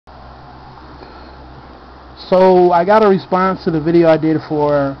So I got a response to the video I did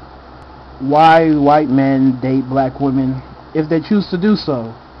for why white men date black women if they choose to do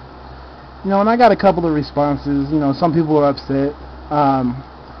so. And I got a couple of responses. Some people are upset.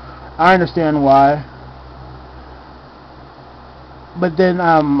 I understand why. But then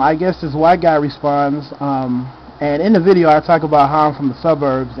I guess this white guy responds, and in the video I talk about how I'm from the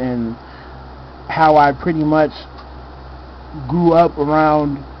suburbs and how I pretty much grew up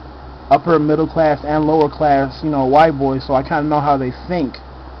around upper middle class and lower class, white boys, so I kind of know how they think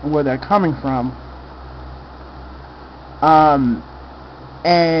and where they're coming from.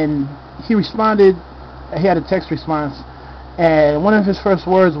 And he responded, he had a text response, and one of his first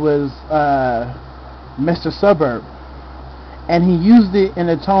words was Mr. Suburb, and he used it in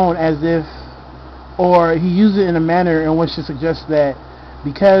a tone as if, or he used it in a manner in which to suggest that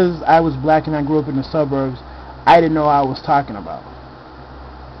because I was black and I grew up in the suburbs, I didn't know what I was talking about,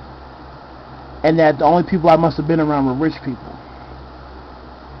 and that the only people I must have been around were rich people.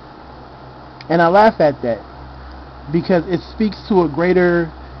 And I laugh at that because it speaks to a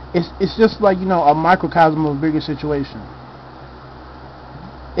greater, it's just like, a microcosm of a bigger situation.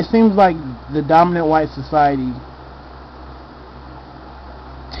 It seems like the dominant white society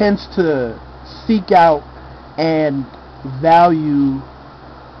tends to seek out and value,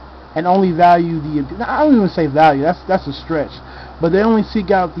 and only value the, I don't even say value, that's a stretch, but they only seek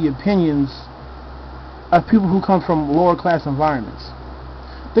out the opinions of people who come from lower class environments.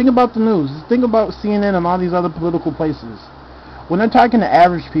 Think about the news. Think about CNN and all these other political places. When they're talking to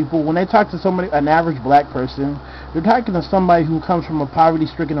average people, when they talk to somebody, an average black person, they're talking to somebody who comes from a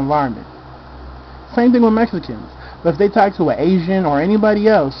poverty-stricken environment. Same thing with Mexicans. But if they talk to an Asian or anybody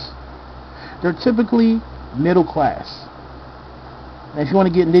else, they're typically middle class. And if you want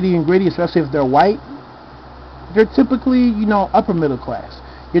to get nitty and gritty, especially if they're white, they're typically, upper middle class.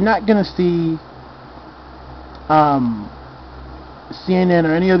 You're not going to see CNN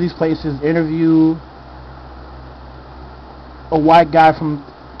or any of these places interview a white guy from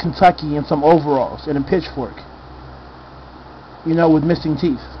Kentucky in some overalls and a pitchfork, with missing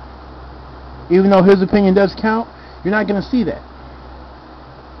teeth. Even though his opinion does count, you're not going to see that.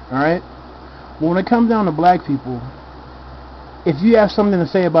 Alright? But when it comes down to black people, if you have something to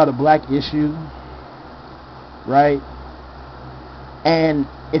say about a black issue, right, and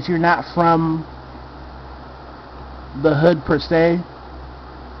if you're not from the hood per se,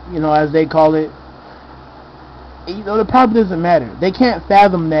 as they call it, the probably doesn't matter. They can't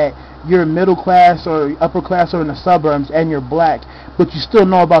fathom that you're middle class or upper class or in the suburbs and you're black, but you still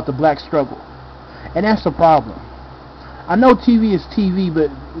know about the black struggle. And that's the problem. I know TV is TV, but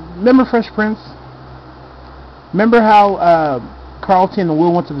remember Fresh Prince? Remember how Carlton and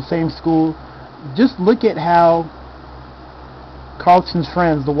Will went to the same school? Just look at how Carlton's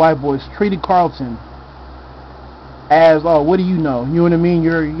friends, the white boys, treated Carlton as, oh, what do you know? You know what I mean?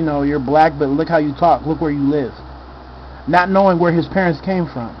 You're black, but look how you talk. Look where you live. Not knowing where his parents came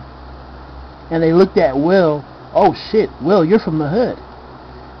from. And they looked at Will, oh shit, Will, you're from the hood.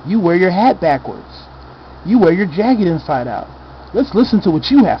 You wear your hat backwards. You wear your jacket inside out. Let's listen to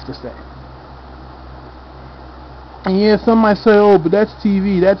what you have to say. And yeah, some might say, oh, but that's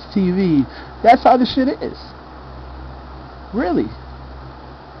TV, that's TV. That's how the shit is. Really.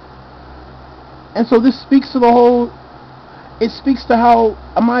 And so this speaks to the whole, it speaks to how,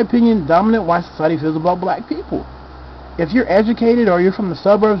 in my opinion, dominant white society feels about black people. If you're educated or you're from the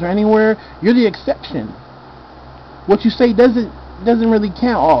suburbs or anywhere, you're the exception. What you say doesn't really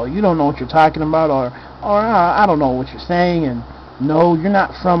count. Oh, you don't know what you're talking about, or I don't know what you're saying, and no, you're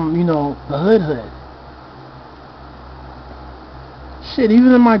not from, the hood. Shit,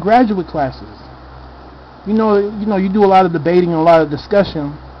 even in my graduate classes, you do a lot of debating and a lot of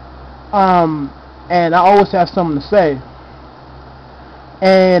discussion, and I always have something to say,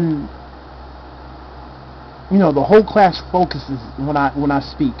 and the whole class focuses when I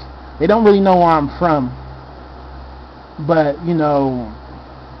speak. They don't really know where I'm from, but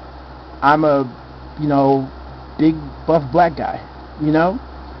I'm a big buff black guy,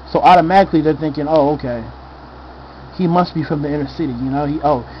 so automatically they're thinking, oh, okay, he must be from the inner city,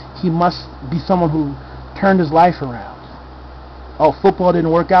 he must be someone who turned his life around. Oh, football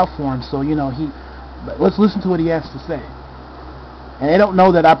didn't work out for him, so but let's listen to what he has to say. And they don't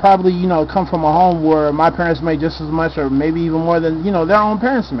know that I probably, come from a home where my parents made just as much or maybe even more than, their own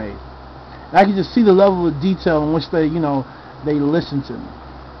parents made. And I can just see the level of detail in which they, they listen to me.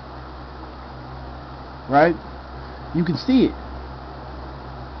 Right? You can see it.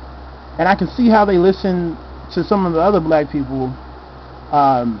 And I can see how they listen to some of the other black people,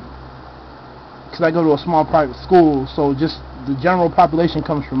 because I go to a small private school, so just the general population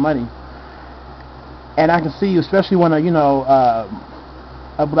comes from money. And I can see, especially when a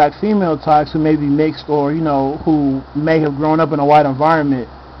black female talks who may be mixed, or who may have grown up in a white environment,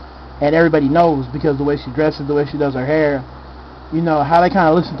 and everybody knows because the way she dresses, the way she does her hair, how they kind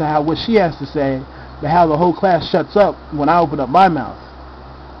of listen to what she has to say, but how the whole class shuts up when I open up my mouth.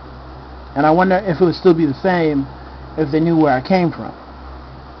 And I wonder if it would still be the same if they knew where I came from.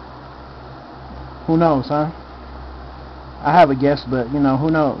 Who knows, huh? I have a guess, but who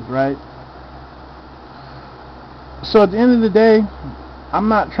knows, right? So at the end of the day, I'm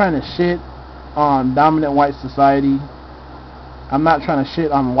not trying to shit on dominant white society. I'm not trying to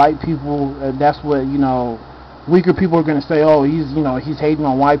shit on white people. That's what, weaker people are going to say, oh, he's hating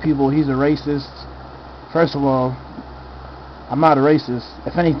on white people, he's a racist. First of all, I'm not a racist.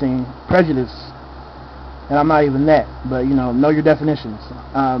 If anything, prejudice. And I'm not even that. But, know your definitions.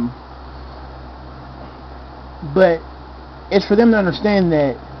 But it's for them to understand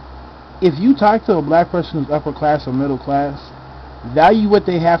that if you talk to a black person who's upper class or middle class, value what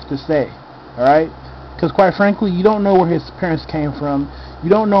they have to say. Alright? Because quite frankly, you don't know where his parents came from.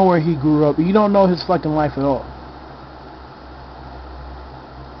 You don't know where he grew up. You don't know his fucking life at all.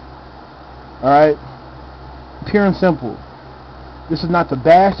 Alright? Pure and simple. This is not to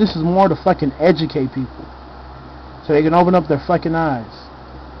bash. This is more to fucking educate people, so they can open up their fucking eyes.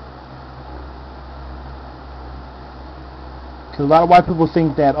 Because a lot of white people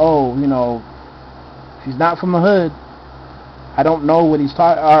think that, oh, if he's not from the hood, I don't know what he's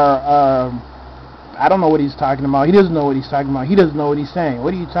talking. I don't know what he's talking about. He doesn't know what he's talking about. He doesn't know what he's saying.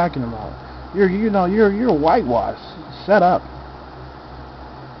 What are you talking about? You're whitewashed. Shut up.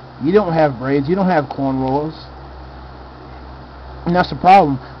 You don't have braids. You don't have cornrows. And that's the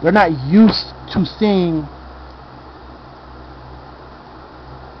problem. They're not used to seeing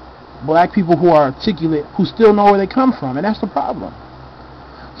black people who are articulate, who still know where they come from, and that's the problem.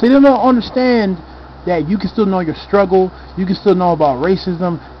 So they don't understand that you can still know your struggle, you can still know about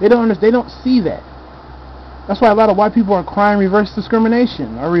racism. They don't see that. That's why a lot of white people are crying reverse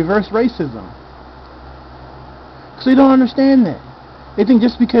discrimination or reverse racism. So they don't understand that. They think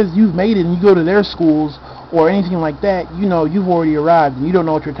just because you've made it and you go to their schools or anything like that, you've already arrived and you don't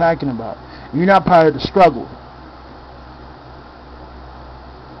know what you're talking about. You're not part of the struggle.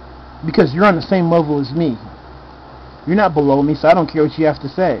 Because you're on the same level as me. You're not below me, so I don't care what you have to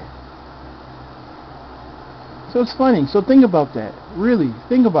say. So it's funny. So think about that. Really,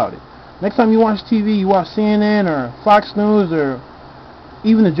 think about it. Next time you watch TV, you watch CNN or Fox News or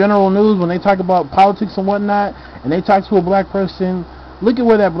even the general news, when they talk about politics and whatnot, and they talk to a black person, look at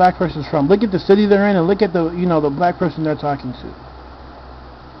where that black person's from. Look at the city they're in, and look at the black person they're talking to.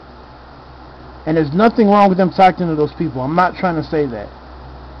 And there's nothing wrong with them talking to those people. I'm not trying to say that.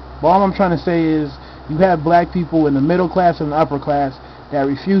 But all I'm trying to say is you have black people in the middle class and the upper class that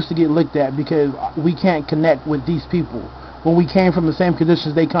refuse to get looked at because we can't connect with these people when we came from the same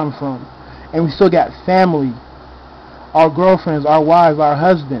conditions they come from. And we still got family, our girlfriends, our wives, our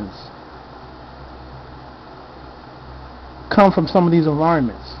husbands come from some of these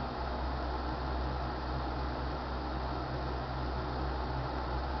environments.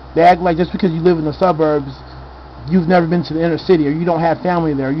 They act like just because you live in the suburbs, you've never been to the inner city, or you don't have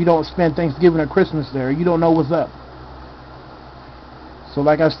family there, or you don't spend Thanksgiving or Christmas there, or you don't know what's up. So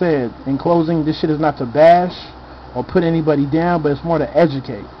like I said, in closing, this shit is not to bash or put anybody down, but it's more to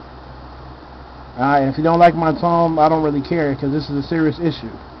educate. And if you don't like my tone, I don't really care, because this is a serious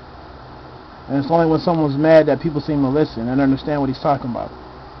issue. And it's only when someone's mad that people seem to listen and understand what he's talking about.